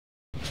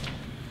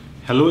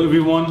Hello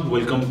everyone,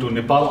 welcome to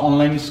Nepal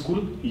Online School.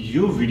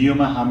 यो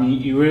भिडियोमा हामी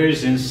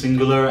years in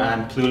singular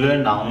and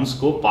plural nouns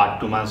को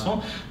part 2 मा छौं.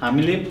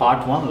 हामीले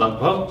पार्ट 1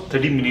 लगभग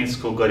 30 मिनेट्स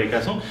को गरेका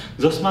छौं,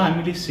 जसमा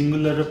हामीले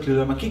सिंगुलर र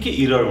प्लुरलमा के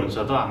एरर हुन्छ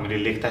त हामीले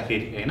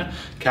लेख्दाखेरि हैन.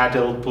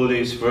 क्याटल,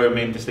 पुलिस,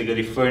 वर्मेन, त्यसै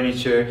गरी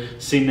फर्निचर,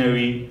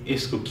 सिनरी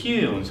यसको के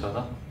हुन्छ त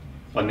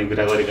भन्ने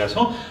कुरा गरेका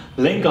छौं.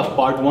 Link of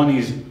part 1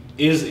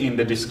 is in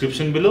the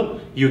description below.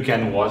 You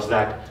can watch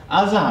that.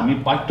 आज हामी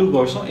पार्ट 2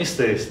 गर्छौं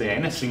यस्तै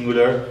हैन,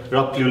 सिंगुलर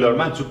र प्लुरल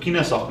मा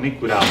जुकिन सक्ने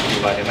कुराहरुको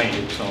बारेमा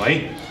हेर्छौं है.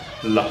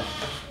 ल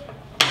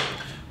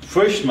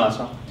फर्स्ट मा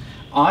छ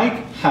I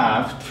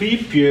have 3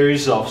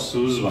 pairs of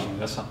shoes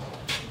भनेको छ.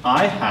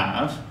 I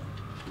have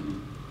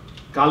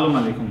कालोमा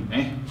लेखौं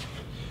है.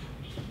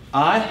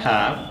 I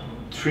have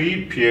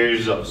 3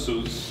 pairs of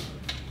shoes.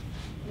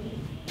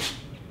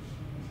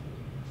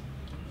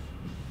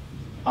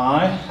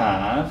 I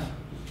have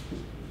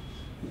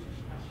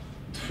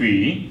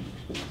 3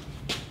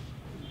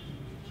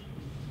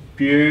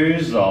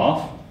 pairs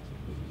of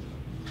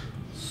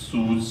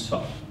shoes.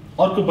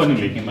 अर्को पनि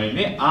लेखेँ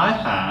मैले. I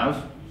have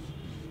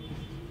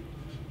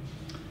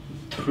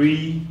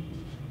 3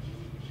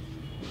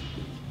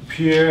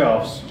 pair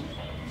of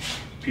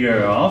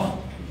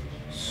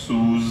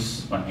shoes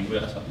भन्ने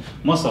कुरा छ.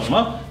 मसँग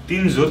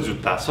 3 जोड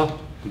जुत्ता छ.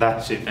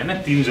 That's it हैन.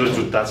 3 जोड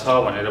जुत्ता छ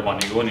भनेर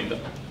भनेको हो नि त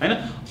हैन.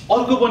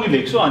 अर्को पनि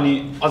लेख्छु अनि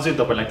अझै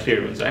तपाईलाई क्लियर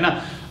हुन्छ हैन.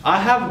 I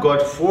have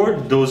got 4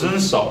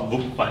 dozens of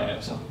book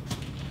भनेको छ.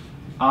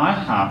 I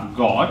have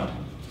got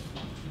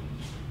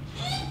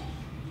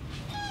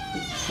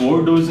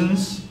 4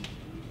 dozens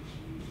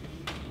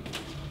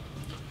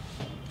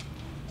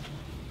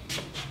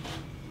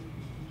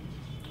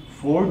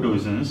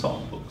of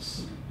books.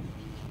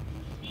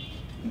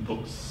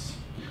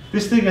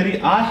 त्यस्तै गरी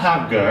I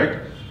have got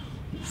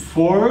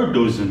 4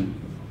 dozen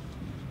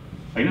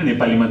हैन,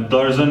 नेपालीमा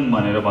दर्जन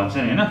भनेर भन्छ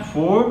नि हैन.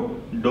 4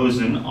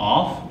 dozen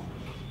of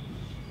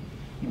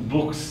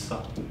books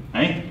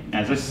है.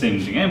 एज अ सेम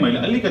थिङ है. मैले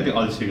अलिकति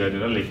अल्छी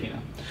गरेर लेखिन.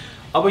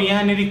 अब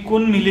यहाँनेरि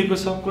कुन मिलेको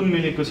छ कुन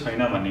मिलेको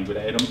छैन भन्ने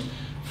कुरा हेरौँ.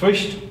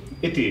 फर्स्ट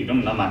यति हेरौँ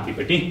न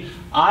माथिपट्टि.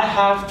 I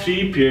have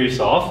 3 pairs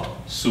of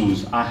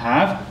shoes. I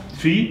have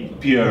 3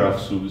 pair of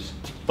shoes.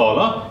 तल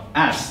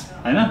एस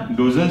हैन,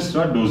 डोजन्स र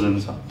डोजन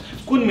छ.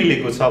 कुन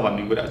मिलेको छ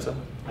भन्ने कुरा छ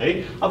है.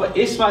 अब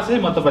यसमा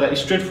चाहिँ म तपाईलाई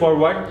स्ट्रेट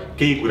फरवर्ड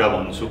केही कुरा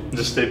भन्छु.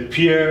 जस्तै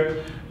पेयर,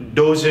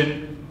 डोजन,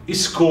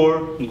 स्कोर,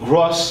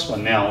 ग्रस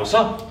भन्ने आउँछ.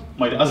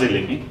 मैले अझै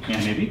लेखेँ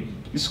यहाँनेरि.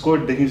 स्कोर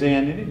देखिन्छ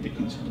यहाँनेरि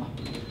देखिन्छ.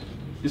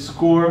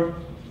 स्कोर,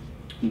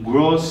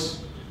 ग्रस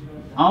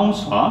आउँछ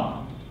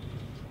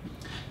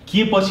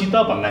के पछि त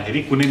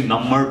भन्दाखेरि कुनै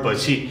नम्बर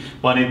पछि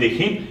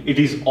भनेदेखि it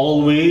is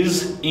always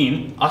in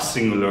a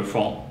singular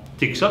form.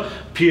 ठीक छ.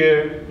 पेयर,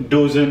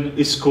 डोजन,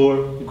 स्कोर,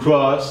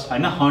 ग्रस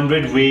हैन,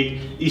 100 वेट,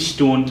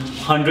 स्टोन,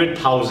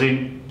 100,000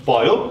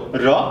 भयो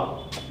र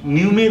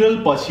न्यूमेरल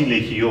पछि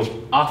लेखियो,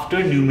 आफ्टर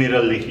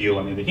न्यूमेरल लेखियो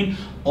भनेदेखि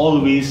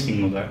अलवेज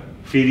सिंगुलर.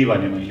 फेरि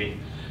भने मैले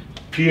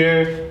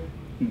pair,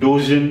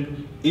 dozen,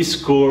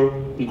 score,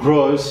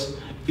 gross,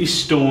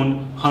 stone,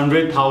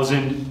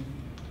 100,000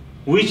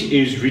 which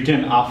is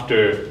written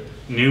after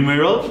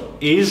numeral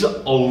is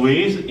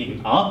always in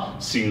a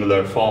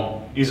singular form.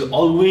 Is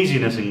always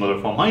in a singular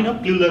form हैन.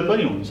 प्लुरल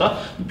पनि हुन्छ,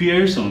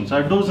 पेयर्स हुन्छ,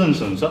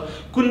 डोजन्स हुन्छ.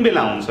 कुन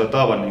बेला हुन्छ त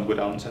भन्ने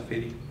कुरा हुन्छ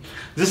फेरि.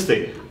 जस्तै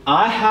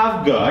I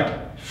have got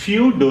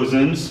few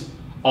dozens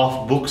of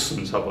books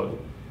हुन्छ बरु.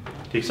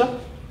 ठीक छ.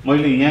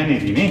 मैले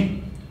यहाँनेरि नि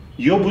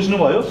यो बुझ्नु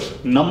भयो.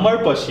 नम्बर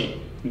पछि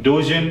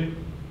dozen,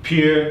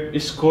 pair,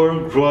 score,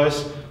 gross,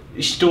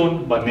 stone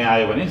भन्ने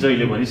आयो भने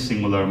जहिले पनि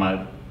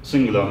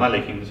सिंगुलरमा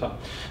लेखिन्छ.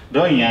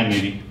 र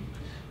यहाँनेरि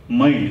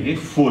मैले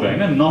 4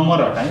 हैन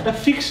नम्बर हटाएर एउटा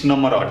फिक्स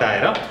नम्बर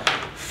हटाएर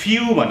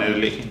few भनेर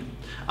लेखेँ.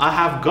 I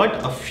have got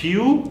a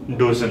few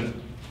dozen.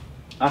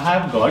 I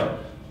have got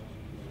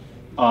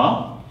a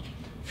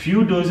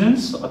few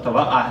dozens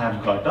अथवा I have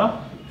got a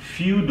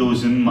few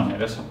dozen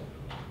भनेर छ.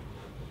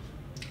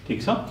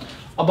 ठीक छ.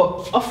 अब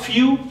a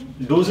few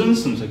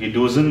dozens हुन्छ कि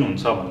डोजन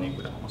हुन्छ भन्ने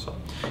कुरा आउँछ.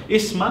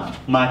 यसमा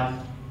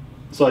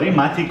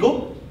माथिको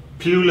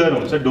प्लुरल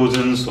हुन्छ,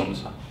 डोजन्स हुन्छ.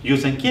 यो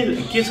चाहिँ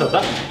के छ त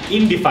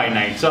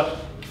इन्डिफाइनाइट छ,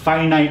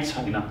 फाइनाइट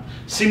छैन.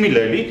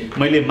 सिमिलरली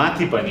मैले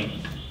माथि पनि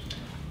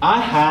I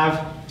have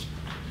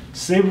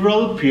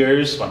several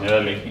pairs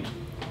भनेर लेखेँ.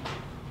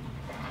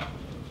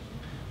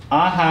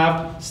 I have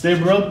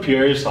several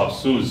pairs of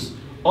shoes.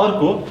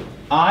 अर्को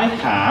I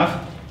have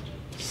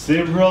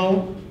several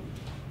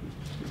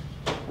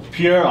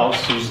pair of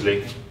shoes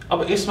लेखेँ.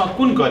 अब यसमा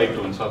कुन करेक्ट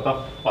हुन्छ त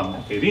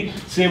भन्दाखेरि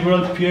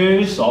several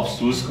pairs of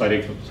shoes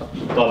correct हुन्छ.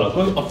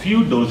 तलको a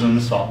few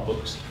dozens of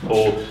books हो.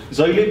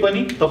 जहिले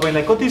पनि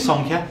तपाईलाई कति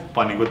संख्या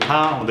भनेको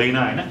थाहा हुँदैन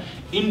हैन,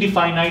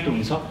 इन्डिफाइनाइट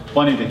हुन्छ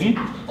भनेदेखि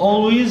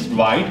always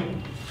write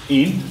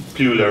in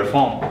plural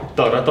form.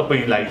 तर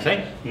तपाईलाई चाहिँ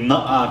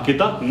के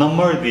त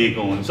नम्बर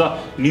दिएको हुन्छ,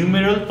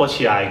 न्यूमेरल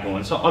पछि आएको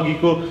हुन्छ.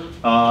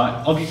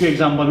 अघिको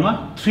एक्जाम्पलमा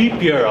 3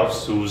 pair of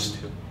shoes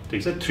थियो.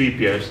 ठीक छ. 3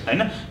 पेयर्स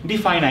हैन,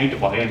 डिफाइनाइट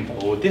भयो नि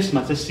त हो.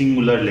 त्यसमा चाहिँ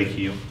सिंगुलर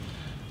लेखियो.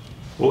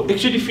 हो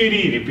एकचोटि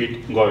फेरि रिपिट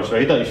गर्छु है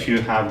त if you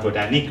have got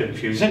any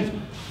confusion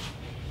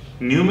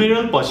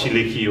न्युमेरल पछि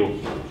लेखियो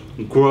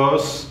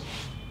gross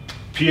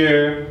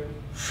pair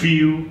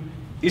few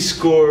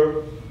score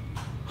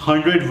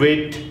 100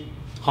 weight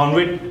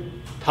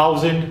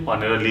 100,000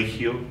 भनेर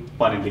लेखियो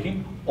भनेदेखि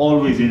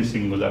अलवेज इन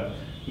सिंगुलर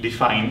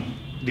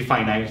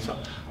डिफाइनाइट छ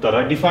तर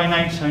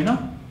डिफाइनाइट छैन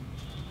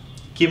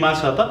केमा छ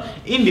त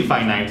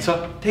इनडिफाइनाइट छ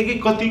ठिकै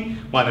कति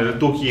भनेर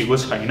तोकिएको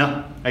छैन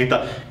है त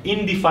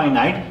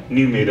इनडिफाइनाइट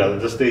न्युमेरल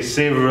जस्तै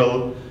सेभरल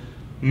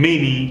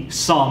मेनी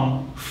सम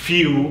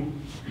फ्यू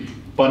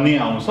भन्ने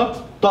आउँछ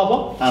तब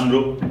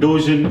हाम्रो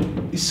डोजन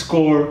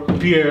स्कोर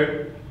पेयर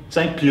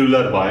चाहिँ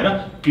प्लुरल भएर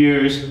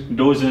पेयर्स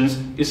डोजन्स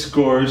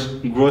स्कोर्स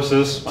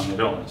ग्रोसेस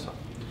भनेर आउँछ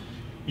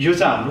यो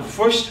चाहिँ हाम्रो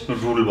फर्स्ट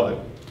रुल भयो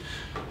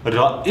र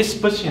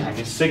यसपछि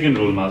हामी सेकेन्ड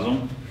रुलमा जाउँ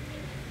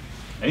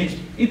है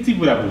यति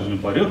कुरा बुझ्नु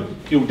पर्यो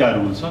एउटा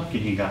रुल छ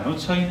केही गाह्रो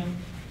छैन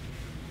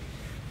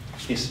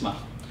यसमा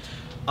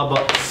अब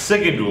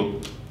second rule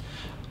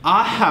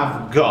I have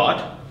got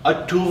a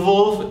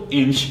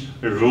 12-inch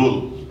rule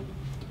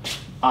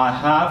I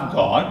have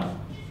got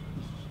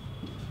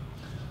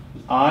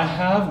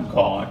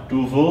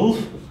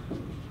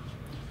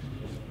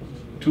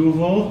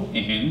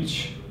 12-inch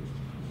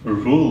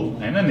rule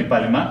हैन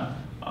नेपालीमा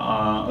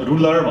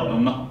रुलर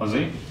भनौं न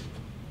अझै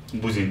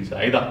बुझिन्छ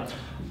है त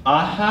I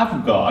have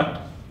got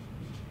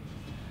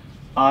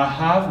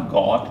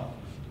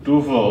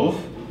 12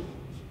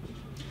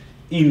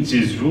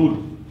 inches rule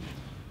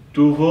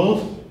 12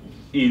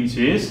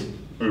 inches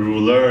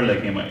ruler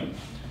लेखे मैले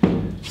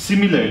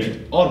सिमिलरली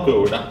अर्को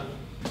एउटा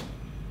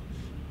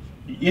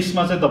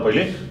यसमा चाहिँ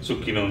तपाईले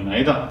चुक्किनुहुन्न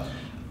है त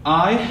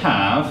I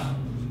have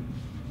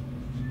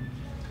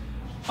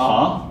a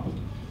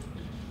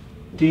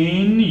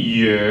 10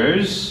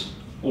 years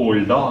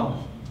old dog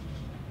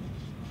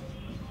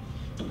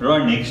र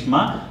नेक्स्ट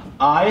मा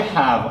I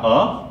have a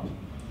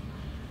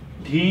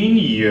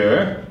 10-year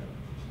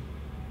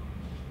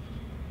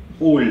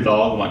old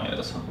dog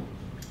भनेर छ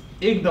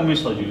एकदमै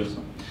सजिलो छ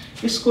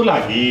यसको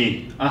लागि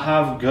I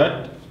have got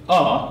a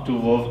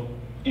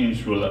 12-inch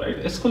ruler right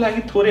यसको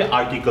लागि थोरै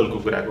आर्टिकलको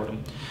कुरा गरौँ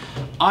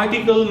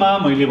आर्टिकलमा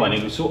मैले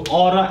भनेको छु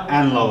or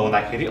and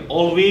लगाउँदाखेरि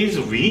always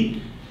we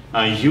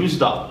use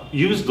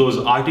those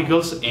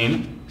articles in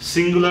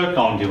singular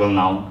countable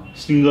noun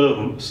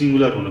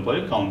singular हुनु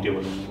पर्यो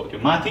countable हुनु पर्यो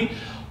माथि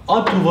a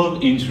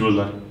 12-inch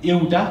ruler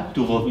एउटा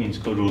 12 inch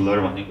को ruler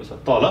भनेको छ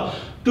तल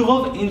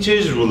 12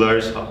 inches ruler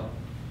छ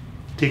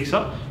ठीक छ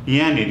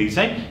यहाँनेरि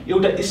चाहिँ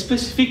एउटा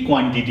स्पेसिफिक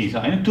क्वान्टिटी छ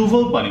हैन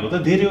 12 भनेको त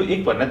धेरै हो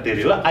एक भन्दा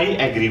धेरै हो आई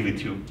एग्री विथ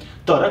यु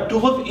तर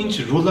 12-inch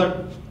ruler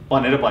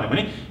भनेर भन्यो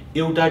भने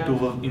एउटा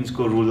 12-inch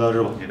को रुलर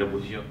भनेर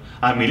बुझियो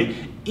हामीले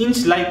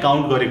इन्चलाई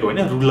काउन्ट गरेको हैन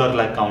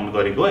रुलरलाई काउन्ट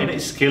गरेको हैन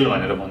स्केल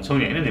भनेर भन्छौं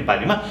नि हैन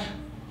नेपालीमा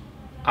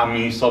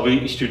हामी सबै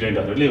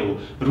स्टुडेन्टहरुले हो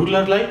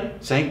रुलरलाई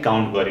चाहिँ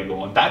काउन्ट गरेको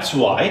हो that's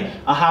why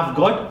I have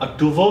got a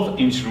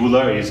 12-inch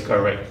ruler is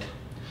correct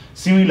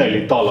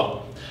similarly तल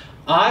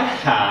I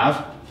have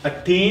a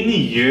 10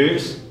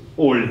 years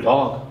old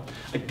dog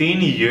a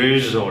 10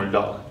 years old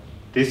dog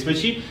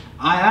त्यसपछि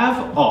I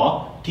have a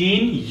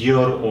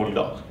 10-year-old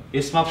dog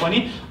यसमा पनि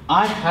I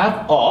have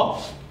a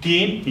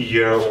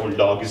 10-year-old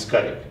dog is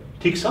correct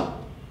ठीक छ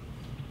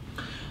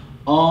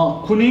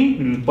कुनै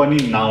पनि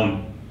noun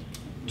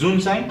जुन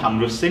चाहिँ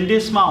हाम्रो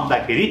सेन्टेन्समा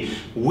आउँदाखेरि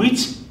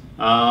which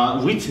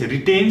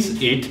retains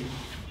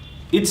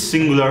its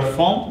singular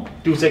form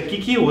त्यो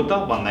चाहिँ के हो त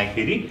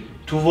भन्दाखेरि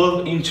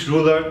 12-inch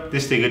ruler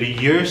त्यस्तै गरी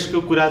years को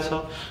कुरा छ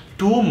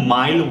 2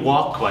 mile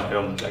walk भनेर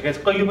हुन्छ के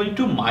कहिले पनि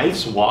 2 miles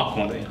walk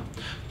हुँदैन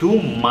 2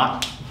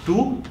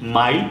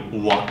 mile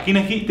walk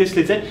किनकि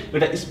त्यसले चाहिँ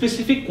एउटा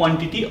स्पेसिफिक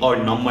क्वान्टिटी अर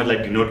नम्बरलाई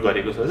डिनोट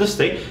गरेको छ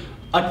जस्तै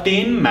a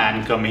 10-man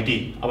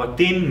committee अब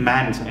 10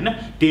 man छ हैन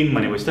 10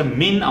 भनेपछि त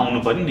मेन आउनु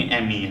पर्यो नि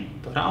MEN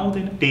तर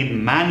आउँदैन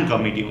 10-man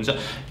committee हुन्छ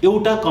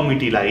एउटा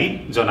कमिटीलाई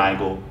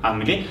जनाएको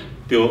हामीले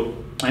त्यो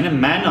हैन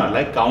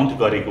म्यानहरुलाई काउन्ट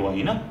गरेको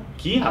हैन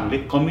कि हामीले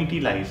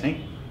कमिटीलाई चाहिँ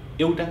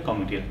एउटा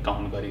कमिटीलाई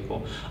काउन्ट गरेको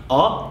a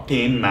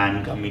 10-man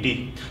committee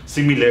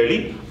similarly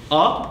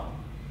a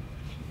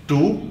 2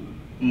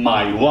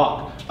 mile walk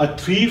a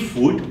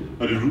 3-foot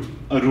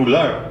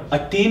ruler a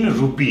 10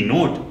 rupee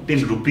note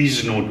 10 rupees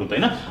note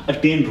हुँदैन a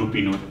 10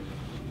 rupee note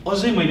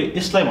अझै मैले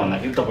यसलाई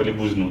भन्दाखेरि तपाईले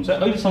बुझ्नुहुन्छ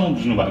अहिलेसम्म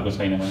बुझ्नु भएको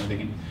छैन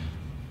भनेदेखि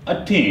a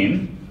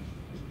 10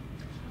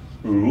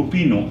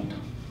 rupee note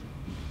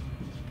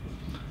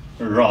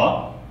र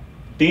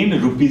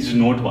 10 rupees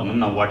note भनौं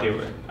न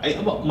whatever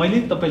अब मैले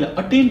तपाईलाई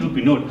a 10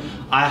 rupee note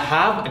I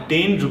have a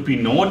 10 rupee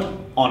note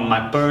on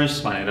my purse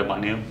भनेर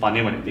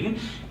भनेदेखि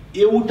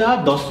एउटा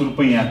 10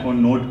 रुपैयाँको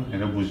नोट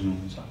भनेर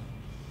बुझ्नुहुन्छ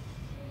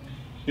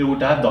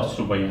एउटा 10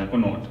 रुपैयाँको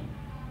नोट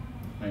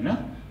हैन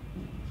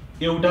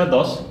एउटा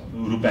 10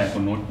 रुपैयाँको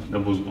नोट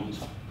भनेर बुझ्नुहुन्छ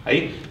है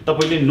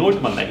तपाईले नोट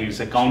भन्दाखेरि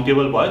चाहिँ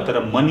काउन्टेबल भयो तर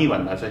मनी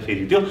भन्दा चाहिँ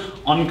फेरि त्यो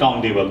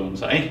अनकाउन्टेबल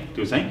हुन्छ है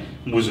त्यो चाहिँ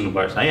बुझ्नु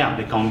पर्छ है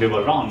हामीले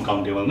काउन्टेबल र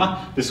अनकाउन्टेबलमा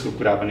त्यसको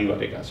कुरा पनि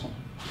गरेका छौं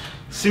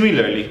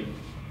सिमिलरली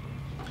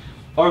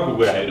अर्को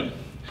कुरा हेरौं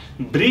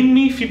ब्रिङ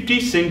मी 50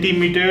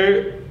 सेन्टिमिटर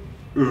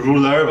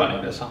रुलर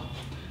भनेर छ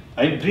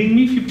है bring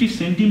me 50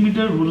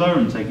 सेन्टिमिटर रुलर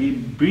हुन्छ कि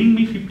bring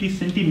me 50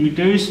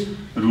 सेन्टिमिटर्स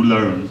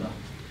रुलर हुन्छ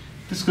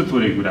त्यसको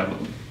थोरै कुरा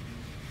गरौँ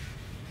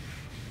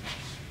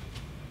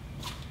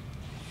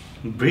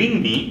bring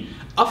me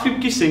a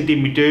 50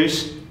 centimeters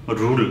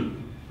rule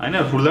हैन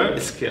ruler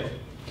scale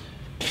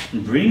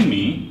bring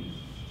me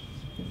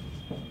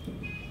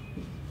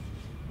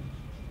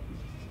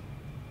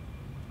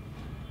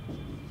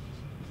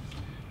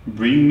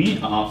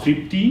a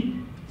 50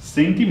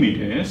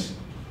 centimeters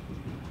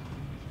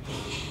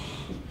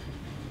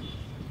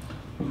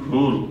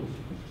rule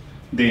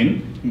then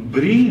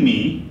bring me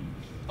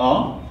a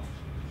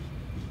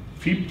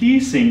 50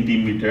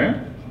 centimeter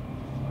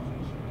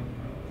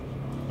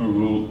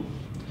rule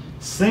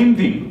same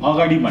thing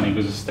अगाडि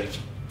भनेको जस्तै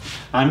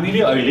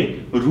हामीले अहिले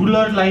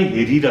रुलरलाई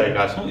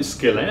हेरिरहेका छौं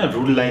स्केल हैन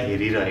रुललाई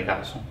हेरिरहेका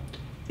छौं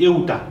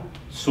एउटा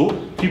सो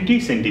 50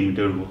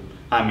 सेन्टिमिटर रुल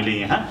हामीले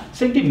यहाँ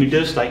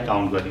सेन्टिमिटर्सलाई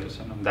काउन्ट गरेको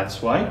छौं दैट्स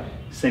व्हाई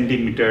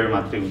सेन्टिमिटर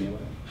मात्रै हुने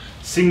भयो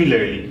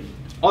सिमिलरली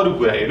अरु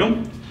कुरा हेरौं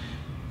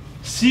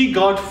she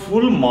got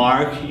full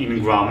mark in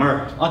grammar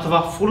अथवा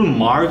full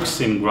marks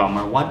in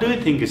grammar what do you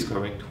think is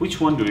correct which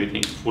one do you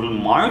think full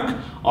mark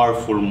or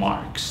full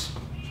marks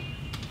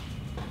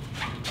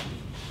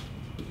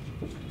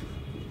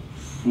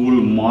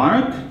full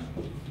mark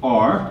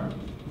or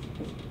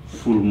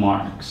full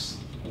marks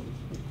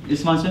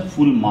यसमा चाहिँ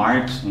full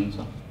marks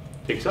हुन्छ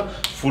ठीक छ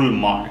full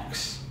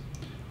marks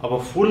अब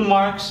full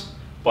marks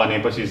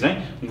भनेपछि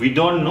चाहिँ we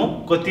don't know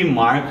कति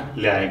mark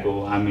ल्याएको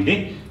हो हामीले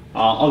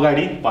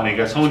अगाडि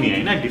भनेका छौं नि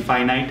हैन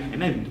डिफाइनाइट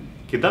हैन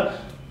के त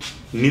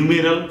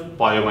न्यूमेरल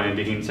भयो भने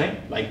देखिन चाहिँ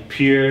लाइक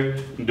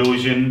फियर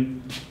डोजन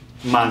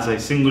मा चाहिँ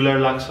सिंगुलर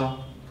लाग्छ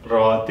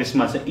र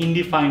त्यसमा चाहिँ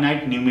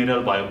इन्डिफाइनाइट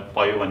न्यूमेरल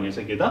भयो भने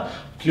चाहिँ के त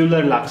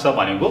प्लुरल लाग्छ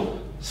भनेको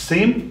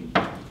सेम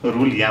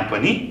रुल यहाँ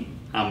पनि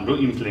हाम्रो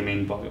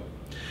इम्प्लिमेन्ट भयो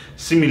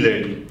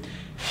similarly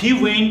he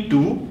went to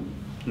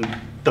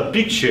the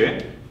picture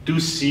to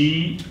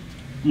see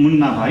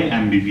Munna भाइ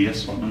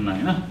एमबीबीएस भनौं न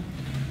हैन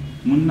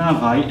मुन्ना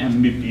भाइ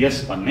एमबीबीएस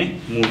भन्ने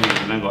मुभी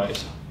हेर्न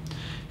गएछ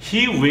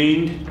he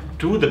went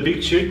to the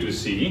picture to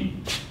see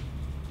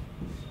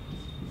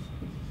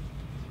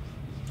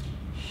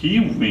he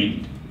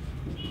went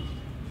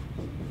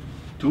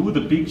to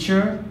the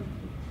picture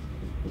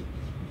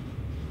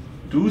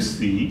to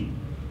see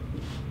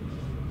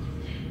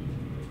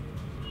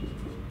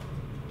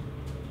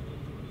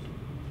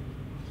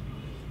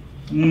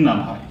Munna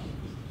भाइ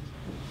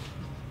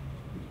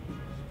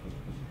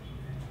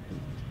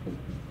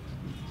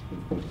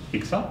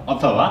ठीक छ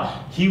अथवा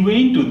he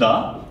went to the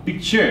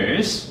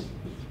pictures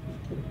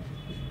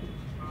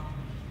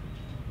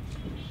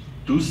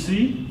to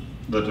see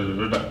the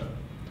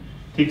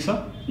ठीक छ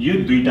यो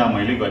दुईटा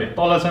मैले गरे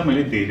तल चाहिँ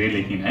मैले धेरै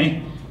लेखिन है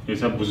यो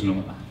चाहिँ बुझ्नु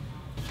होला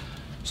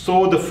so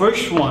the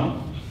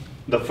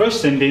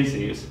first sentence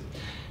is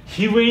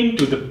he went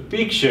to the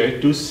picture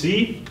to see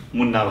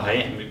Munna भाइ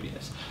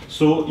एमबीबीएस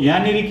so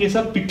यहाँनेरि के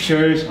छ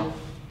पिक्चर छ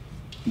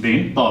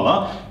then तल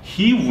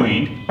he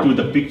went to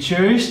the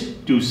pictures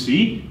to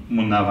see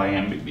Munna Bhai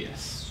MBBS.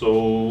 So,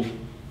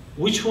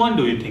 which one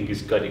do you think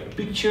is correct?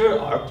 Picture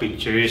or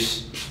pictures?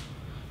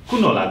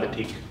 कुन होला त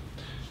ठीक?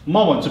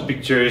 म भन्छु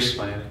pictures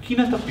भनेर किन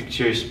त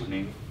pictures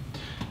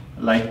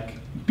भनेको लाइक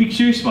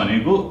pictures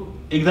भनेको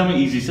एकदमै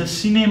इजी छ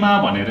सिनेमा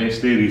भनेर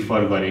यसले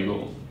रिफर गरेको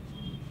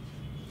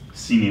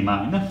सिनेमा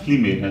हैन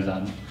फिल्म हेर्न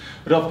जानु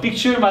र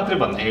पिक्चर मात्र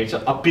भन्दाखेरि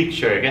चाहिँ अ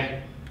पिक्चर क्या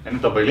हैन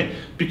तपाईले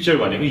पिक्चर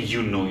भनेको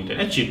यु नो इट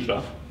हैन चित्र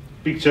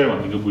पिक्चर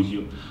भनेको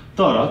बुझियो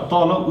तर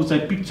तल उ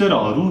चाहिँ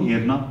पिक्चरहरु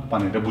हेर्न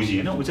भनेर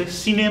बुझिएन उ चाहिँ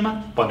सिनेमा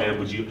भनेर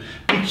बुझियो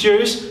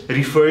पिक्चर्स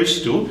रिफर्स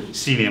टु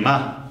सिनेमा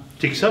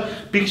ठीक छ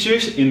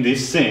pictures in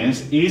this sense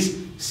is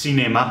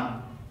cinema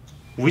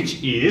which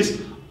is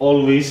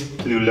always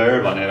plural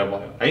भनेर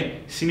भयो है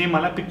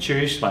सिनेमालाई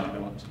पिक्चर्स भनेर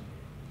भन्छ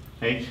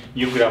है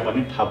यो कुरा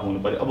पनि थाहा हुनु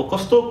पर्यो अब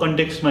कस्तो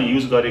कन्टेक्स्टमा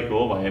युज गरेको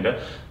हो भनेर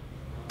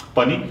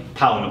पनि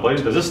थाहा हुनु पर्यो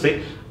त जस्तै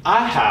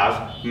I have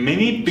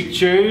many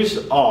pictures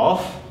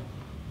of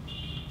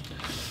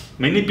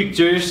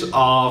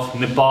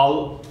Nepal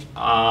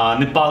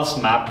Nepal's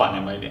map भने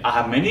मैले I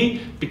have many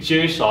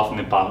pictures of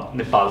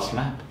Nepal's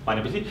map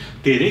भनेपछि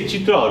धेरै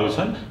चित्रहरु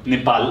छन्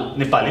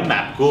नेपाली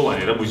म्यापको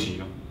भनेर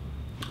बुझियो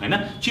हैन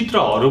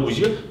चित्रहरु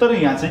बुझियो तर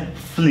यहाँ चाहिँ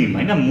फिल्म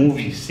हैन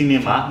मुभी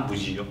सिनेमा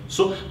बुझियो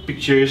सो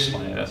पिक्चर्स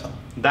भनेर छ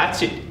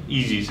दैट्स इट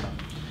इजी छ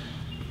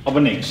अब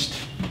next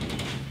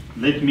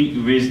let me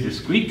erase this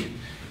quick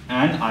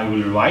and I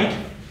will write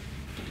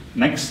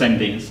next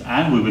sentence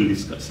and we will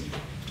discuss it.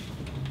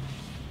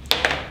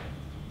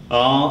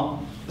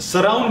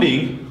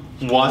 Surrounding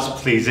was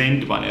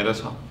pleasant भनेर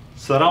छ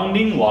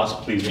surrounding was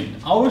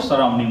pleasant our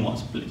surrounding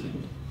was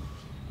pleasant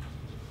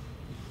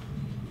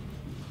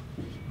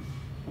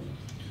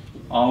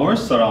our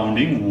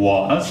surrounding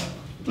was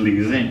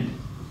pleasant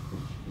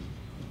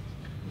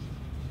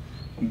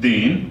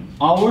then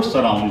our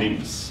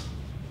surroundings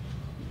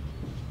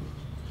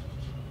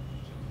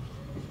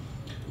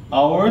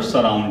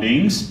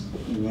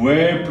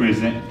were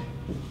pleasant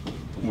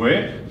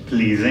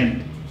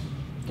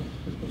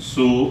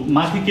so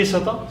माथि के छ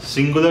त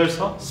singular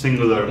छ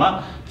सिंगुलरमा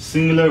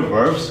singular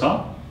verb छ,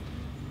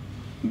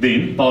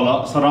 then तल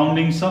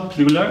surrounding छ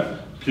प्लुरल,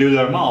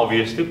 प्लुरलमा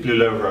अभियसली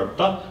प्लुरल वर्ब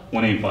त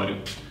हुनै पर्यो।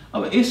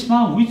 अब यसमा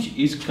which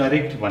is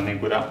correct भन्ने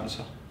कुरा हुन्छ।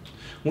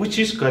 which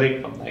is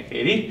correct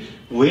भन्दाखेरि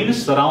when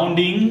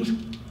surrounding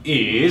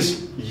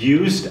is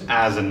used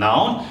as a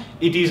noun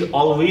it is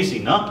always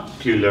in a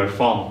plural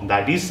form,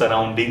 that is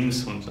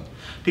surroundings हुन्छ।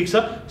 ठीक छ,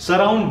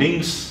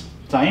 सराउन्डिङ्स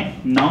चाहिँ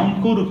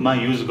नाउन को रूपमा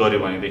युज गर्यो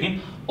भनेदेखि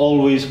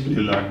always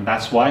plural,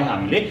 that's why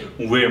हामीले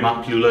where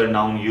मा plural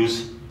noun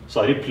use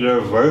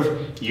plural verb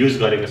use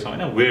गरेको छौं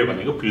हैन, where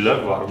भनेको plural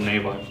verb नै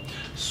भयो।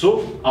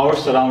 so our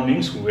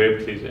surroundings were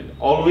pleasant,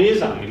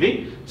 always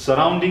हामीले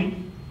surrounding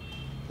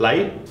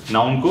लाई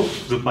noun को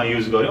रूपमा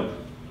युज गर्यौं,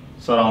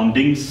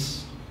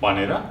 surroundings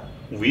भनेर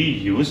we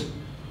use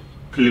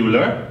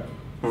plural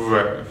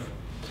verb।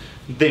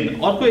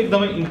 then अर्को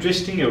एकदमै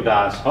इन्ट्रेस्टिङ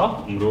एउटा छ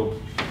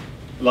हाम्रो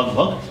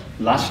लगभग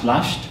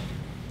लास्ट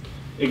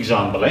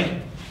एक्जाम्पल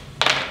है।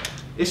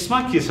 यसमा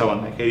के छ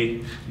भन्दाखेरि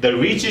the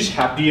rich is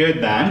happier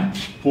than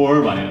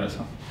poor भनेर छ।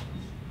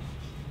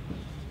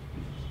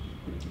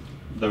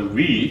 the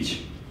rich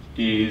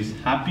is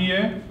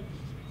happier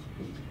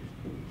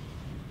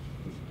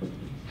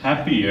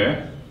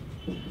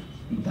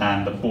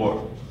than the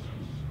poor,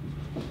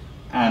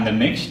 and the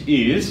next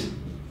is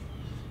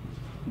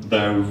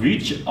the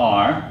rich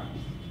are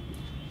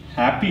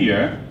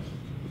happier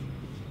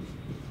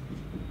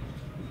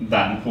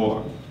than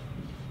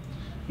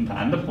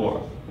the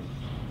poor।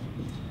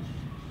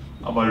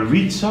 अब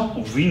रिच छ,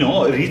 we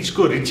know रिच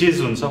को riches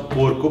हुन्छ,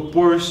 poor को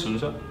poors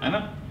हुन्छ हैन,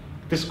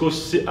 त्यसको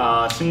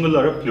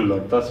सिंगुलर र प्लुरल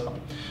त छ।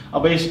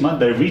 अब यसमा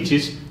the rich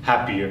is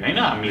happier हैन,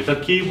 हामीले त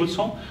के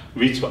बुझ्छौं,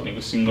 rich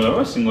भनेको सिंगुलर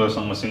हो,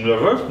 सिंगुलरसँग singular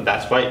verb,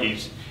 that's why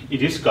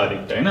it is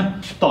correct हैन।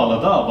 तल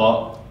त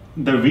अब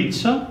the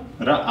rich छ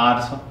र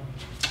are छ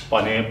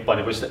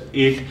भनेपछि त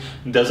it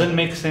doesn't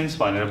make sense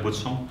भनेर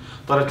बुझ्छौं,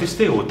 तर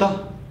त्यस्तै हो त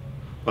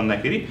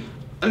भन्दाखेरि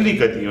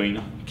अलिकति होइन।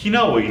 किन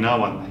होइन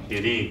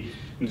भन्दाखेरि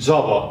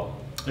जब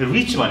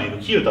रिच भनेको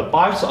के हो त,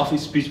 पार्ट्स अफ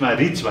स्पीचमा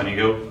रिच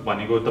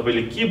भनेको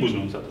तपाईले के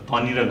बुझ्नुहुन्छ त,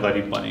 धनी र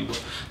गरिब भनेको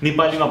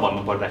नेपालीमा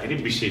भन्नु पर्दाखेरि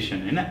विशेषण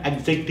हैन,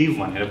 एडजेक्टिभ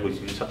भनेर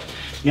बुझिन्छ।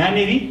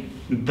 यहाँनेरि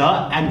the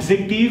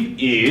adjective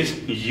is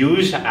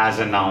used as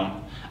a noun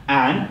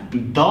and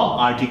the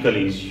article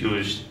is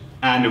used,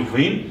 and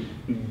when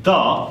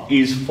the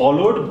is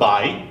followed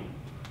by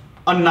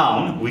a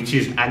noun which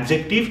is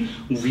adjective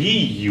we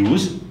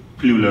use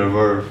plural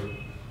verb।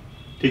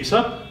 ठीक छ,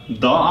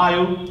 the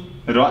आयो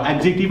र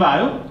adjective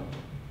आयो,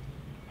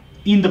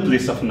 in the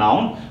place of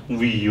noun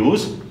we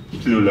use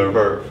plural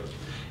verb।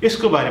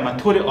 यसको बारेमा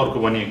थोरै अर्को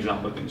पनि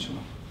एक्जाम्पल दिन्छु म।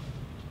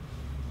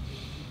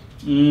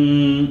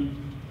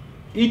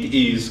 it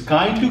is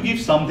kind to give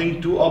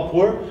something to a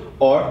poor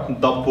or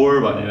the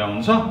poor भनेर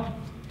हुन्छ।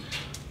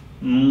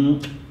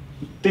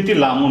 त्यति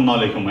लामो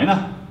नलेखौँ हैन,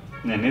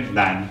 यहाँनिर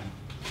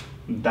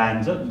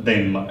than छ,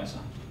 then भनेछ,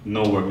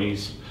 no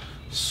worries।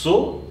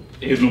 so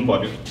हेर्नु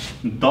पर्यो,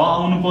 the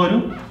आउनु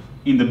पर्यो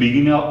in the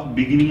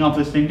beginning of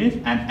the sentence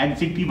and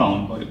adjective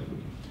आउनु पर्यो,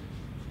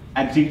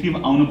 adjective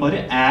आउनु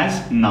पर्यो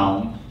as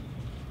noun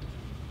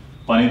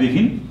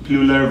भनेदेखि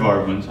plural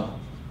verb हुन्छ,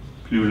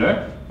 plural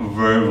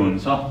verb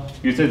हुन्छ,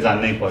 यो चाहिँ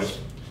जान्नै पर्यो।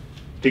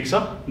 ठीक छ,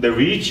 the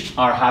rich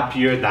are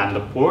happier than the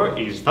poor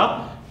is the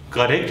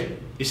correct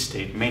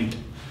statement।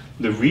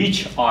 the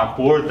rich are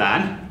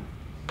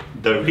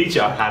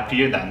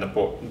happier than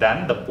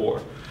the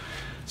poor।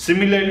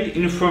 similarly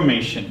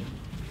information,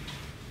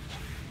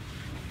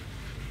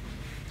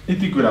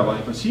 यति कुरा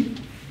भएपछि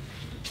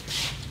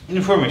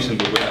इन्फर्मेसन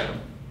को कुरा हेरौँ।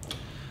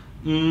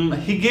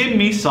 he gave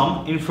me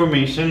some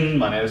information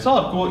भनेर छ,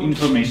 अर्को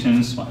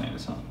इन्फर्मेशन्स भनेर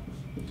छ।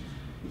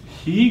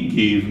 he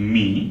gave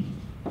me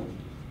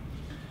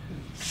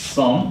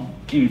some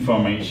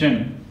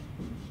information,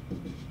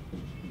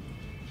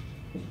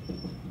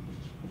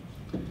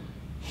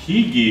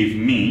 he gave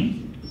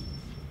me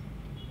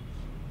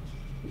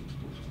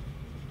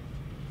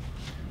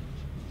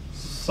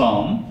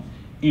some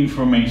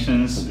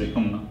informations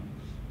लेखौँ न।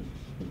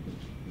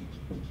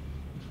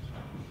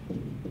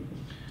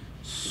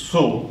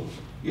 so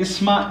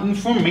यसमा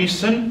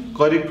इन्फर्मेसन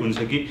करेक्ट हुन्छ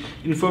कि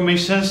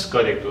इन्फर्मेशन्स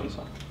करेक्ट हुन्छ।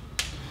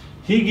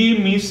 he gave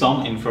me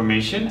some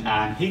information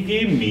and he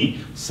gave me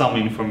some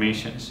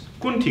informations,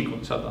 कुन ठीक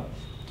हुन्छ त,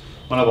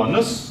 मलाई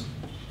भन्नुस्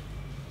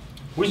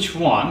which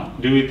one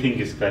do you think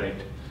is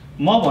correct?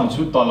 म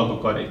भन्छु तलको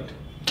करेक्ट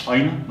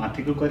हैन,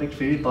 माथिको करेक्ट,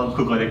 फेरि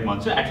तलको करेक्ट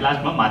भन्छु, एट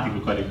लास्ट म माथिको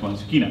करेक्ट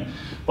भन्छु। किन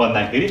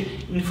भन्दाखेरि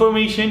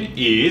information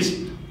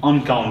is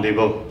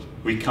uncountable,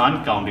 we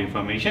can't count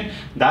information,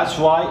 that's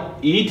why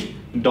it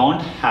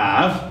doesn't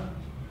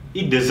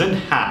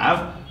have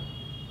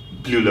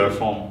plural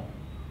form।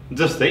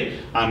 जस्तै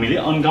हामीले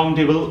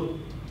अनकाउन्टेबल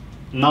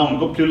नाउन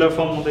को प्लुरल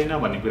फर्म हुँदैन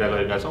भन्ने कुरा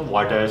गरेका छौं,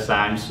 water,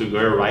 सैन्ड,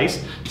 sugar, rice.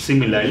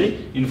 Similarly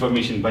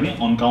information पनि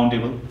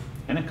अनकाउन्टेबल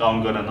हैन,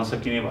 काउन्ट गर्न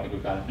नसकिने भएको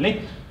कारणले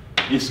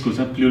यसको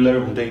चाहिँ प्लुरल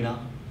हुँदैन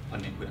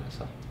भन्ने कुरा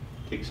छ।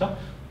 ठीक छ,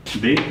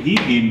 he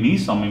gave me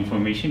some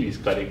information is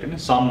correct हैन,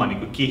 सम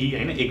भनेको केही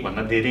हैन, एक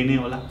भन्दा धेरै नै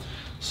होला।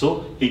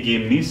 so he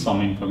gave me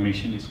some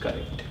information is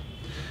correct।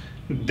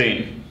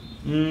 then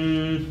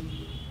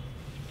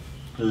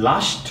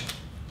last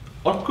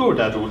अर्को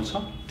एउटा रुल छ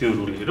त्यो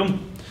रुल हेरौँ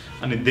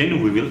अनि then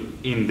we will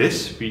in this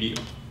video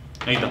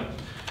है त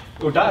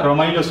एउटा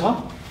रमाइलो छ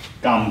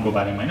कामको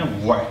बारेमा हैन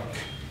work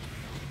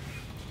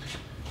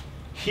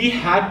he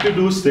had to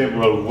do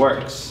several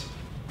works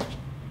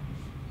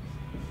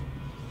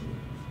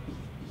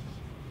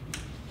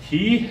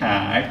he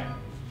had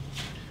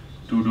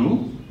to do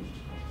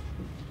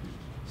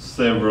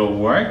several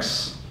works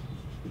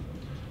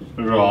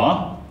र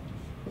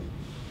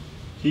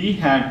he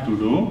had to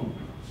do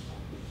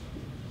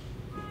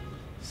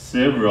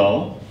several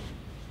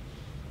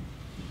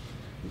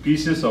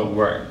pieces of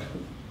work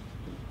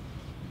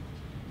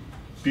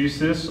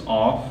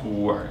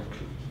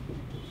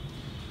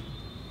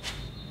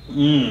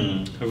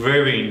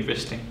very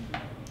interesting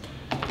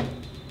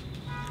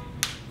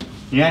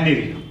यहाँनिर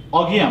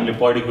अघि हामीले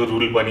पढेको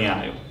रुल पनि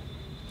आयो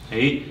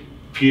है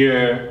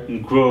पेयर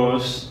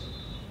ग्रोस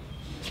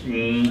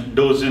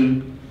डजन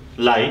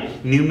लाई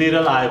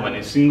न्यूमेरल आयो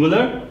भने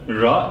सिंगुलर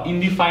र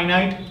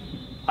इन्डिफाइनाइट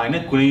हैन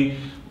कुनै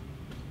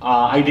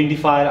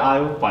आइडेन्टिफायर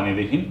आयो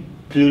भनेदेखि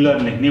प्लुरल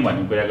लेख्ने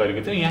भन्ने कुरा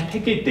गरेको थियो यहाँ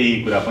ठिकै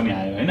त्यही कुरा पनि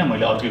आयो हैन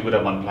मैले अर्कै कुरा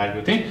भन्न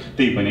लागेको थिएँ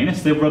त्यही पनि हैन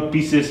सेभरल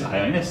पीसेस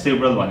आयो हैन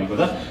सेभरल भनेको त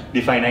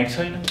डिफाइनाइट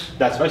छैन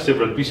दैट्स व्हाई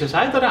सेभरल पीसेस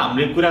आयो तर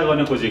हामीले कुरा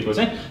गर्न खोजेको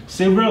चाहिँ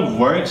सेभरल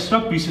वर्क्स र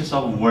पीसेस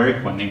अफ वर्क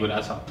भन्ने कुरा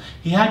छ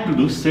ही had to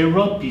do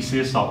several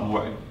pieces of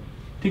work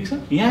ठीक छ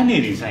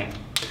यहाँनेरि चाहिँ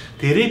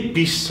धेरै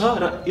पीस छ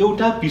र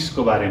एउटा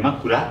पीसको बारेमा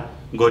कुरा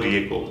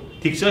गरिएको हो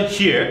ठीक छ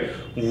here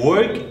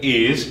work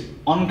is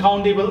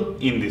uncountable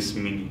in this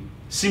meaning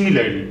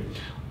similarly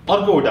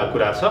अर्को एउटा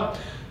कुरा छ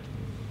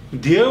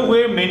there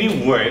were many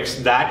works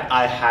that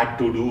I had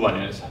to do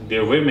भनेर छ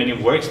there were many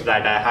works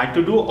that I had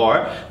to do or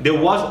there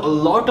was a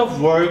lot of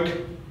work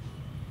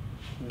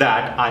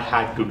that I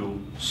had to do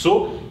so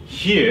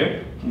here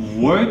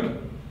work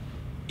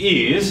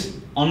is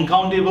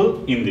uncountable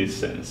in this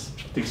sense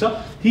ठीक छ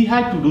he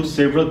had to do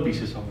several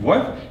pieces of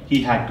work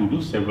he had to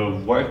do several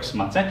works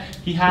मा चाहिँ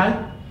he had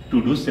to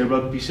do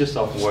several pieces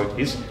of work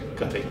is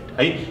correct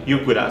है यो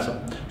कुरा छ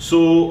so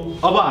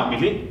अब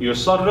हामीले यो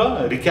सर र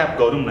रिक्याप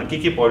गरौँ न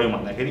के पढ्यौं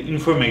भन्दाखेरि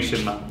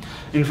इन्फर्मेसनमा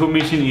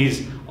information is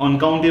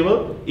uncountable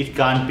it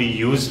can't be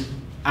used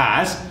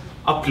as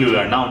a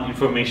plural noun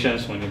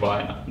informations हुने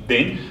भएन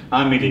देन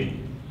हामीले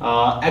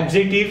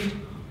एड्जेक्टिभ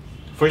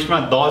फर्स्टमा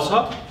द छ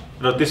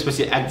र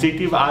त्यसपछि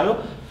एड्जेक्टिभ आयो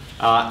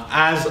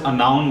एज अ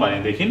नाउन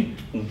भनेदेखि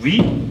we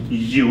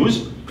use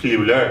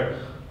plural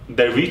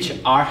the rich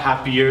are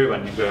happier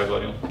भन्ने कुरा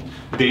गर्यौं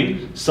देन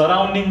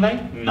सराउन्डिङलाई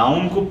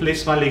नाउनको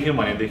प्लेसमा लेख्यौं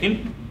भनेदेखि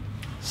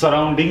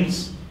सराउन्डिङ्स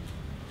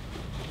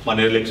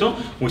भनेर लेख्छौं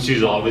which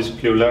is always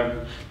plural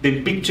then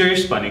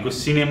pictures भनेको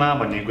सिनेमा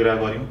भन्ने कुरा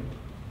गर्यौं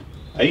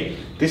है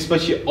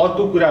त्यसपछि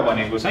अर्को कुरा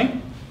भनेको चाहिँ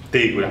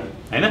त्यही कुरा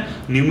हैन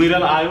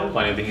न्यूमेरल आयो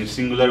भनेदेखि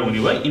सिंगुलर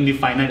हुने भयो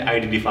इन्डिफाइनाइट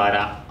आइडेन्टिफायर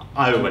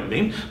आयो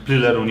भनेदेखि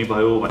प्लुरल हुने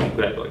भयो भन्ने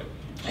कुरा गर्यौं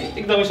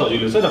एकदमै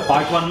सजिलो छ र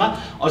पार्ट 1 मा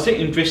अझै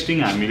इन्ट्रेस्टिङ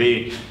हामीले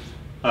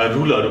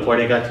रुलहरु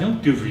पढेका थियौं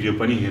त्यो भिडियो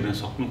पनि हेर्न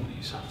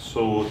सक्नुहुनेछ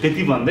सो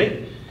त्यति भन्दै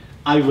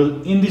I will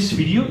in this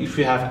video if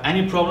you have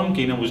any problem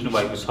केही नबुझ्नु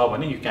भएको छ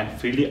भने you can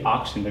freely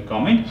ask in the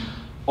comment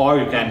or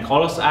you can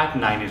call us at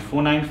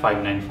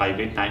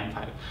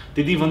 9849595895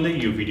 त्यति भन्दै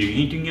यो भिडियो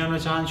यही टुङ्ग्याउन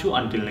चाहन्छु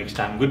until next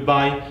time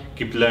goodbye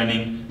keep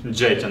learning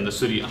जय चन्द्र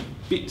सूर्य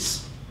peace